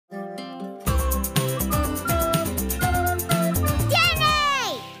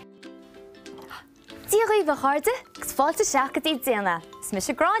uibheacha chairde, agus fáilte seachadí Déana. Is mis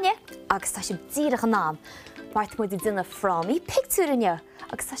Gráinne, agus tá sé díreach an nám. Mart muid duna Fráma pictúrinne,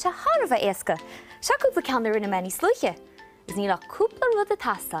 agus tá sé Harbh éasca. Seaúpa ceanna rinne mení slúche. Is ní nach cúpla rud a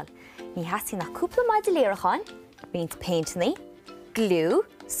tastal. Ní hasí nach cúpla maid de léireáin, rins paintnaí, glú,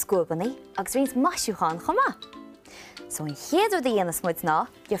 scubannaí, agus rins maisiúcháin chomá. So in chéadú de dhéanas muid ná,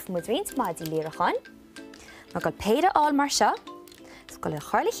 gheof muid rins maid de léireáin, má gáil péire áil mar seo, gáil a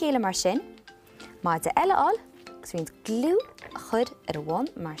charla chéile mar sin, maid de eile áil, agus rins glú a chud ar a bhain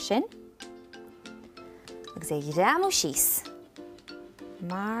mar sin, agus é réamú síos,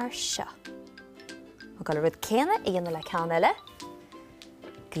 mar seo. Má gáil a rud céine a dhéanamh le ceann eile,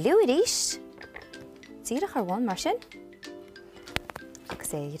 glú a ríis, díreach ar bhain mar sin,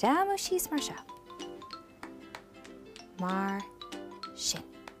 agus é réamú síos mar seo. Mar sin.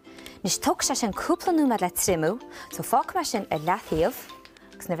 Nis tug sé sin cúpla númad le trimú, so fág mar sin ar leathaíomh,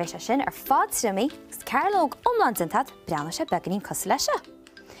 agus na bheith sé sin ar fád trimí, agus cearlóg omlandintad breanna sé beganín cos lei seo.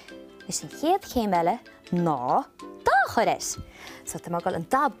 Nis sin chéad chéim eile ná dá chuiris. So tá má gáil an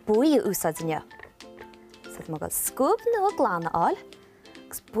dá buí a úsáid inniu. So tá má gáil scúb nó a glána áil,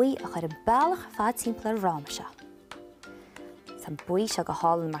 agus buí a chuir an bailach ar fád timppla Fráma seo. Tá buí seo go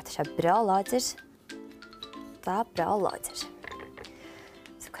hálan mar tá sé breá láidir, dá breá láidir.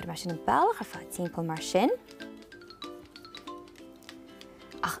 Chuir mar sin an bailach ar fád timppla mar sin.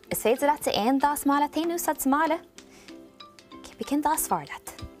 Ach, is féidir leat a aon dá smála taon úsáid smála. Cipí cinn dá sfar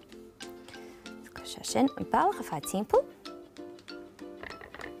leat. Chuir sé sin an bailach ar fád timppla.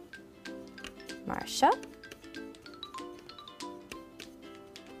 Mar seo.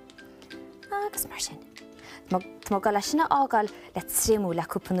 Agus mar sin. Tá má gáil lei sinna ágáil le trimú le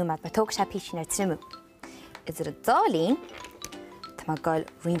cúpla númad, mar tóg sé písin ar trimú. Is ar a dálín, tá má gáil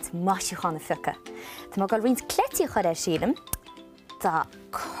rint maisiúcháin na ficha. Tá má gáil rint clétí chuir ar sílim, dá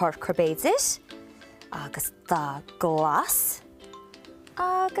corcarbéidir, agus dá glas,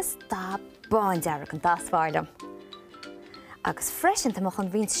 agus dá báindearach an dá sfárdam. Agus freisin tá má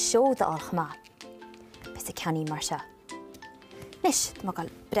chun rint seóda áil chomá. Bes a ceannaí mar seo. Nis, tá má gáil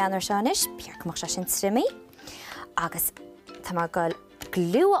breannar seo nis, pearcamach sé sin trimí, agus tá má gáil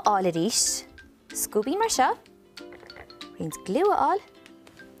glú a áil a ríis, scúbí mar seo, rins glú a áil,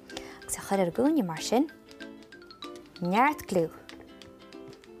 agus a chuir ar gúine mar sin, neart glú.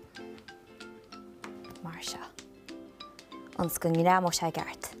 Mar seo. Ons go ngirámó sé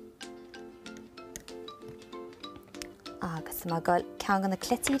gart. Agus má gáil ceann gan na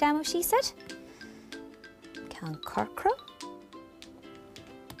clétí rámó síosar, ceann corcra,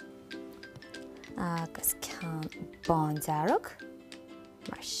 agus ceann báindearach,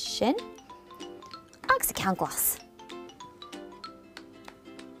 mar sin, agus a ceann glas.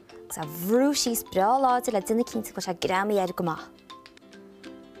 Agus a bhrú síos breá láidir le duine cinnte go sé gramí ar go maith.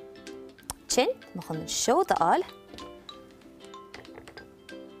 Sin, má chun an seóda áil,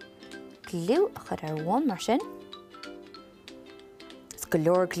 glú a chur ar bhain mar sin, agus go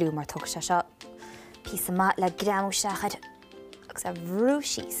leor glú mar tug sé seo pís amach le gramú seachad, agus a bhrú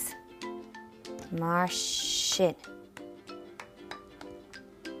síos mar sin.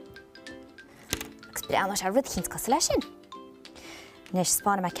 Agus breanna sé rud cínte cos lei sin. Nis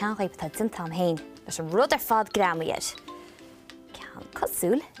spána me ceann chuoibh tá dinta am hain, leis an rud ar fád gramú iad. Ceann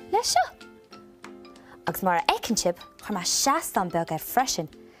cosúil lei seo. Agus mar a eicinsib, chuir mar 16 beag ar freisin,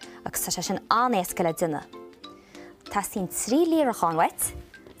 agus tá sé sin anéasca le duine. Tá sín 3 líreachán weit,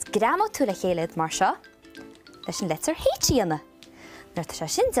 gramú tú le chéad mar seo, leis an letar héitiíanna. Nuair tá sé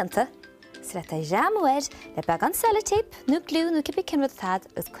sin dinta, sa le tá réamú air le beag an sellotape, nó glú nó cipí cinn rud atá,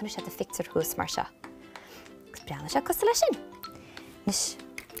 agus chuna sé a fictar thuas mar seo. Agus breanna sé cos lei sin. Nis,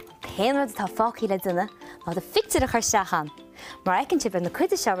 péan rud atá fácaí le duine, ná de fictar a chuir seachan. Mar eicinse na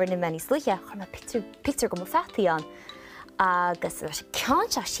cuide seo rinne mení slúche, chuir mar picture go mo fetaí an. Agus leis ceann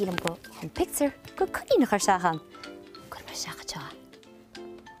se sílam go chun picture go chuí na chuir seachan. Chuir mar seacha teo.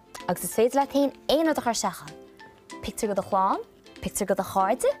 Agus is féidir le taon aon a chuir seachan. Picture go a chláán, picture go a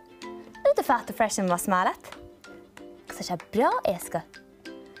chairde, nó de feta freisin mas málat. Agus sé breá éasca.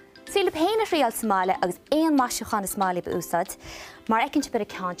 Síle péine rial smáile agus éon maisiúchan is smáile be úsáid, mar eicinse bit a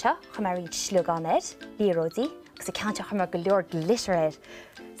ceanse chu mar ríd slúgán air, líródí, agus a ceanse chu mar go leor glitter air.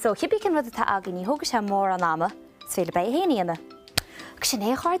 So cibí cinn rud atá againn ní thóga sé mór an ama, síle bé héanaíana. Agus sin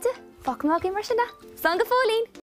é chairde, fác má mar sinna. San go fólín!